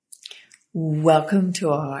Welcome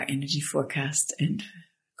to our energy forecast and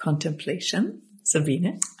contemplation.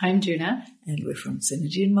 Sabine. I'm Juna. And we're from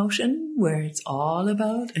Synergy in Motion, where it's all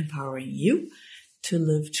about empowering you to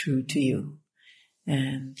live true to you.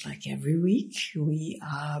 And like every week, we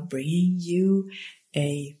are bringing you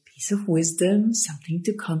a piece of wisdom, something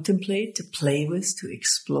to contemplate, to play with, to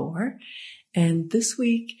explore. And this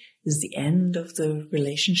week is the end of the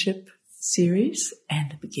relationship series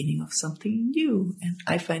and the beginning of something new. And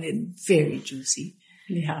I find it very juicy.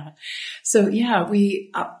 Yeah. So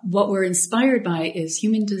we what we're inspired by is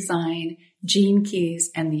human design, gene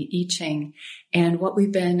keys, and the I Ching. And what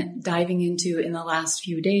we've been diving into in the last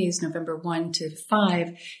few days, November 1 to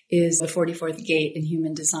 5, is the 44th gate in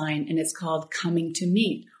human design. And it's called coming to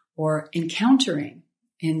meet or encountering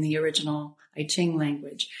in the original I Ching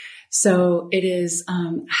language. So it is,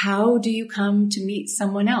 how do you come to meet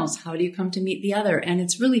someone else? How do you come to meet the other? And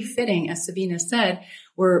it's really fitting, as Sabina said,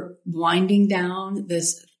 we're winding down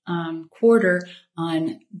this quarter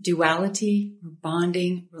on duality,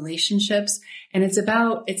 bonding, relationships. And it's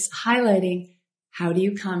highlighting, how do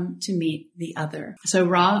you come to meet the other? So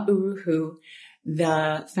Ra Uru Hu,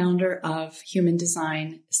 the founder of human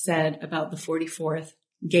design, said about the 44th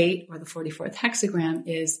gate or the 44th hexagram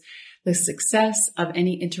is, the success of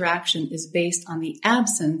any interaction is based on the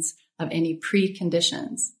absence of any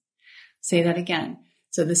preconditions. Say that again.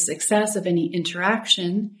 So the success of any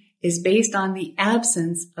interaction is based on the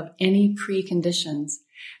absence of any preconditions.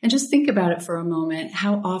 And just think about it for a moment,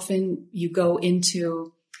 how often you go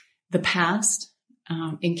into the past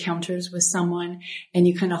encounters with someone and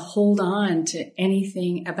you kind of hold on to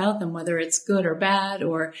anything about them, whether it's good or bad,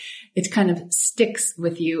 or it kind of sticks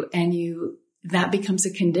with you and that becomes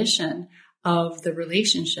a condition of the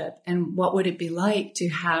relationship. And what would it be like to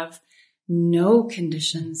have no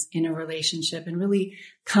conditions in a relationship and really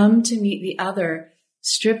come to meet the other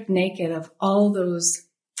stripped naked of all those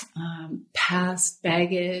past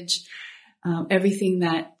baggage, everything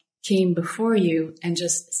that came before you, and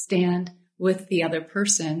just stand with the other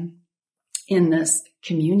person in this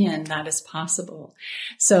communion that is possible.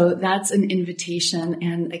 So that's an invitation.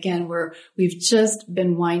 And again, we've just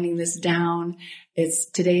been winding this down.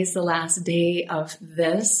 Today's the last day of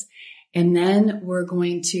this. And then we're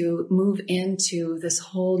going to move into this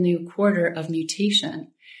whole new quarter of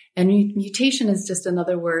mutation. And mutation is just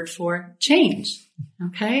another word for change.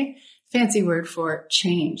 Okay. Fancy word for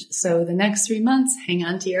change. So the next 3 months, hang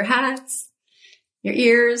on to your hats, your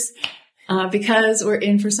ears, because we're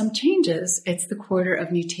in for some changes. It's the quarter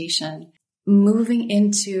of mutation. Moving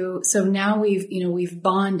into, so now we've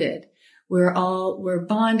bonded. We're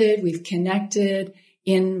bonded, we've connected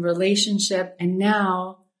in relationship, and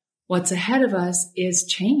now what's ahead of us is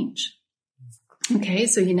change. Okay,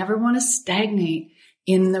 so you never want to stagnate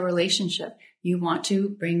in the relationship. You want to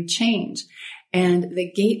bring change. And the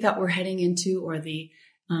gate that we're heading into, or the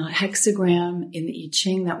hexagram in the I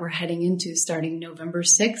Ching that we're heading into starting November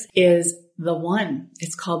 6th, is the one.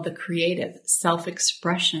 It's called the creative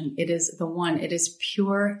self-expression. It is the one. It is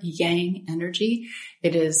pure yang energy.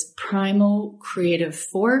 It is primal creative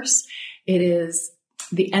force. It is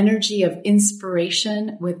the energy of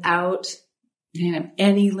inspiration without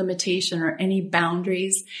any limitation or any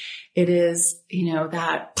boundaries. It is,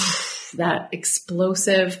 that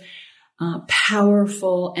explosive,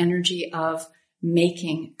 powerful energy of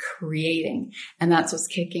making, creating. And that's what's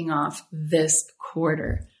kicking off this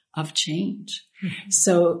quarter of change. Mm-hmm.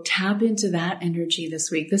 So tap into that energy this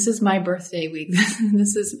week. This is my birthday week.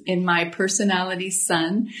 This is in my personality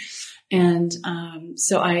sun. And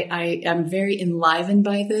so I am very enlivened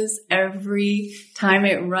by this every time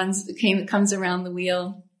it comes around the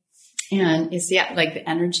wheel. And it's, like the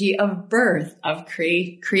energy of birth, of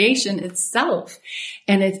creation itself.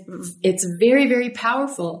 And it's very, very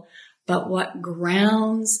powerful. But what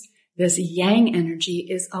grounds this yang energy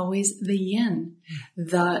is always the yin,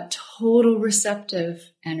 the total receptive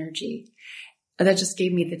energy. That just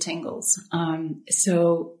gave me the tingles.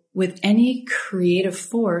 So with any creative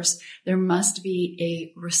force, there must be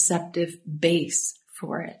a receptive base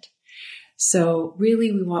for it. So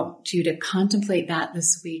really, we want you to contemplate that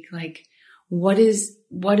this week. Like, what is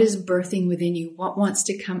birthing within you? What wants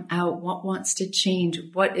to come out? What wants to change?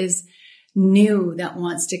 What is new that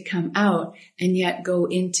wants to come out? And yet go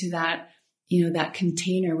into that, that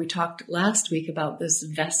container. We talked last week about this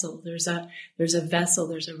vessel. There's a vessel,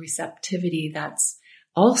 there's a receptivity that's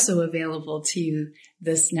also available to you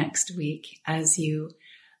this next week as you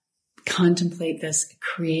contemplate this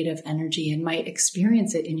creative energy and might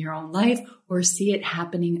experience it in your own life or see it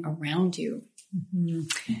happening around you.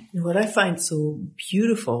 Mm-hmm. And what I find so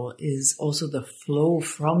beautiful is also the flow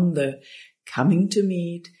from the coming to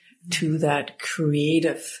meet, to that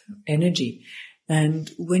creative energy.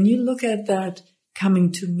 And when you look at that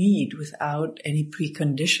coming to meet without any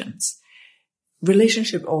preconditions,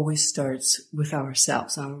 relationship always starts with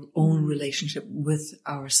ourselves, our own relationship with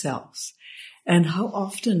ourselves. And how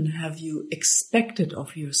often have you expected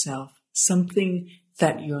of yourself something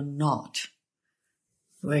that you're not?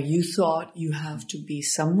 Where you thought you have to be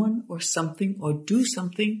someone or something or do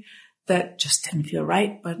something that just didn't feel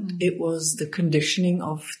right, but it was the conditioning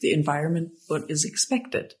of the environment, what is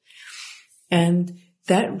expected. And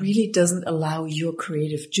that really doesn't allow your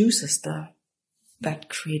creative juices, that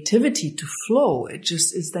creativity to flow. It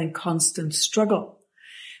just is then constant struggle.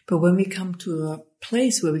 But when we come to a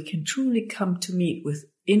place where we can truly come to meet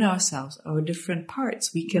within ourselves, our different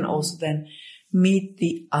parts, we can also then meet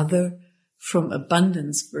the other from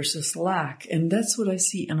abundance versus lack. And that's what I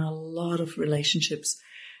see in a lot of relationships.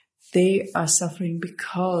 They are suffering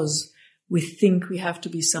because we think we have to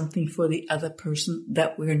be something for the other person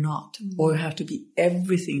that we're not, or have to be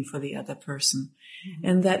everything for the other person.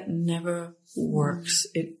 And that never works.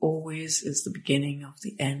 It always is the beginning of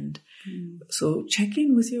the end. So check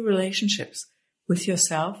in with your relationships, with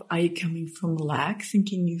yourself. Are you coming from lack,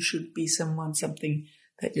 thinking you should be something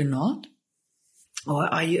that you're not? Or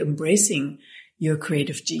are you embracing your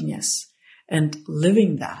creative genius and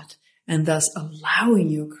living that, and thus allowing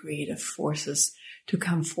your creative forces to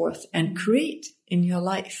come forth and create in your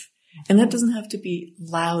life? And that doesn't have to be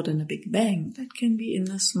loud and a big bang. That can be in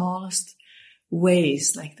the smallest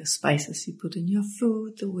ways, like the spices you put in your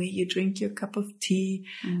food, the way you drink your cup of tea,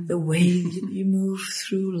 the way you move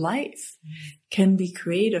through life can be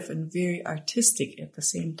creative and very artistic at the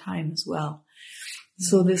same time as well.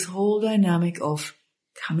 So this whole dynamic of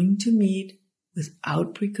coming to meet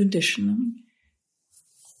without preconditioning,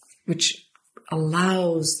 which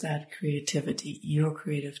allows that creativity, your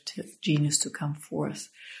creative genius to come forth.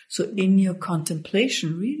 So in your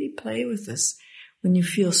contemplation, really play with this. When you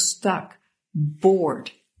feel stuck,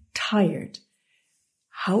 bored, tired,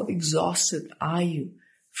 how exhausted are you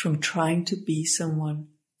from trying to be someone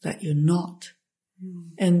that you're not?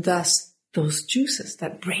 And thus, those juices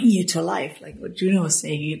that bring you to life, like what Juno was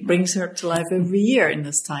saying, it brings her to life every year in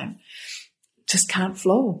this time, just can't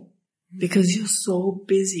flow because you're so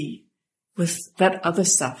busy with that other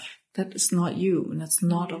stuff. That is not you, and that's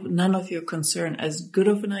none of your concern. As good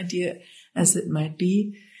of an idea as it might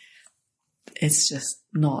be, it's just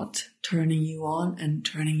not turning you on and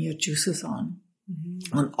turning your juices on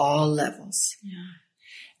all levels. Yeah.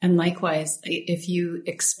 And likewise, if you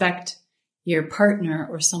expect your partner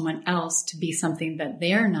or someone else to be something that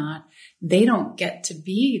they're not, they don't get to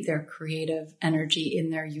be their creative energy in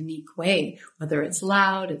their unique way, whether it's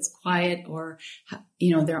loud, it's quiet, or,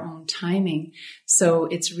 their own timing. So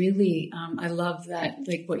it's really, I love that,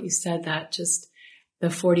 like what you said, that just the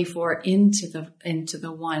 44 into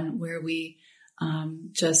the one where we,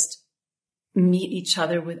 just meet each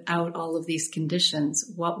other without all of these conditions.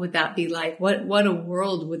 What would that be like? What a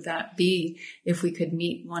world would that be if we could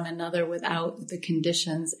meet one another without the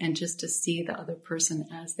conditions and just to see the other person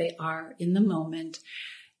as they are in the moment.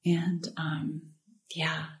 And,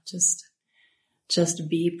 just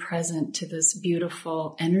be present to this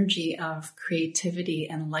beautiful energy of creativity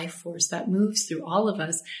and life force that moves through all of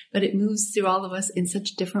us, but it moves through all of us in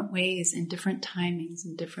such different ways, in different timings,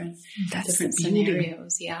 and different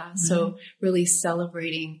scenarios. Yeah. Mm-hmm. So really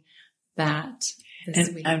celebrating that this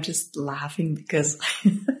week. I'm just laughing because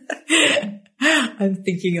I'm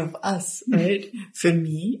thinking of us, right? For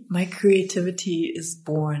me, my creativity is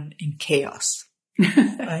born in chaos.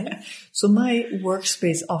 Right? So my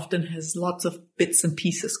workspace often has lots of bits and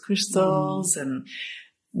pieces, crystals and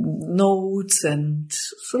notes, and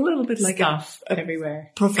it's a little bit like stuff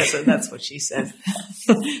everywhere. Professor, that's what she said.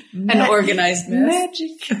 An organized mess.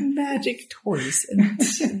 Magic toys and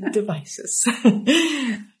devices.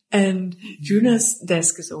 And Juna's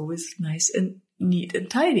desk is always nice and neat and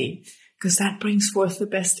tidy because that brings forth the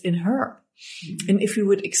best in her. And if we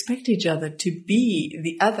would expect each other to be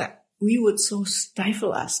the other, we would so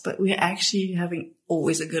stifle us, but we're actually having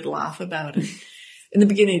always a good laugh about it. In the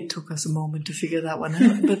beginning, it took us a moment to figure that one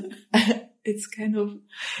out, but it's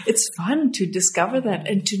fun to discover that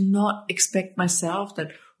and to not expect myself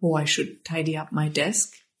that, I should tidy up my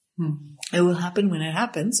desk. It will happen when it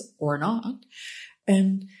happens or not.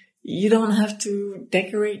 And you don't have to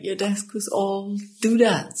decorate your desk with all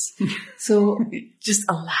doodads. So just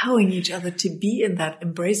allowing each other to be in that,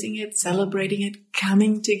 embracing it, celebrating it,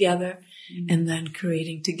 coming together, and then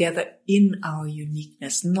creating together in our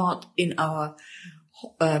uniqueness, not in our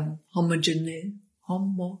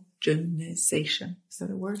homogenization. Is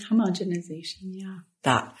that a word? Homogenization, yeah.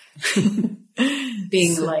 That.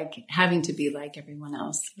 being having to be like everyone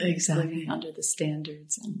else. Exactly. Living under the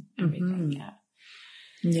standards and everything. Mm-hmm. Yeah.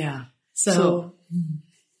 Yeah. So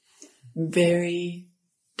very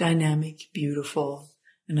dynamic, beautiful.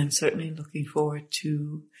 And I'm certainly looking forward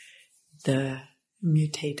to the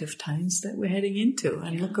mutative times that we're heading into.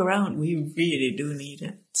 And look around, we really do need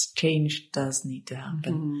it. Change does need to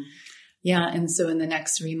happen. Mm-hmm. Yeah. And so in the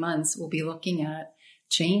next 3 months, we'll be looking at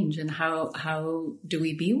change and how do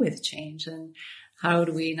we be with change, and how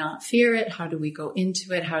do we not fear it? How do we go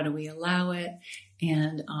into it? How do we allow it?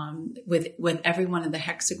 And with every one of the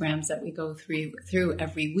hexagrams that we go through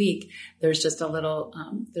every week, there's just a little,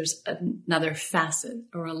 there's another facet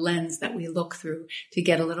or a lens that we look through to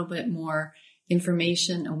get a little bit more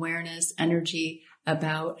information, awareness, energy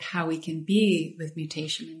about how we can be with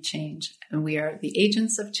mutation and change. And we are the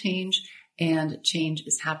agents of change, and change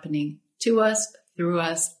is happening to us, through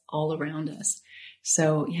us, all around us.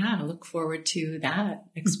 So yeah, I look forward to that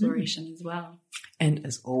exploration as well. And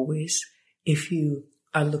as always, if you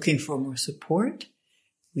are looking for more support,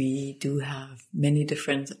 we do have many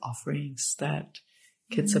different offerings that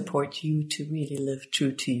can support you to really live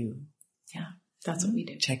true to you. Yeah, that's what we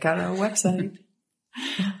do. Check out our website.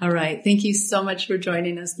 All right. Thank you so much for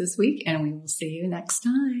joining us this week, and we will see you next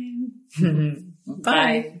time.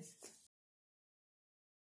 Bye.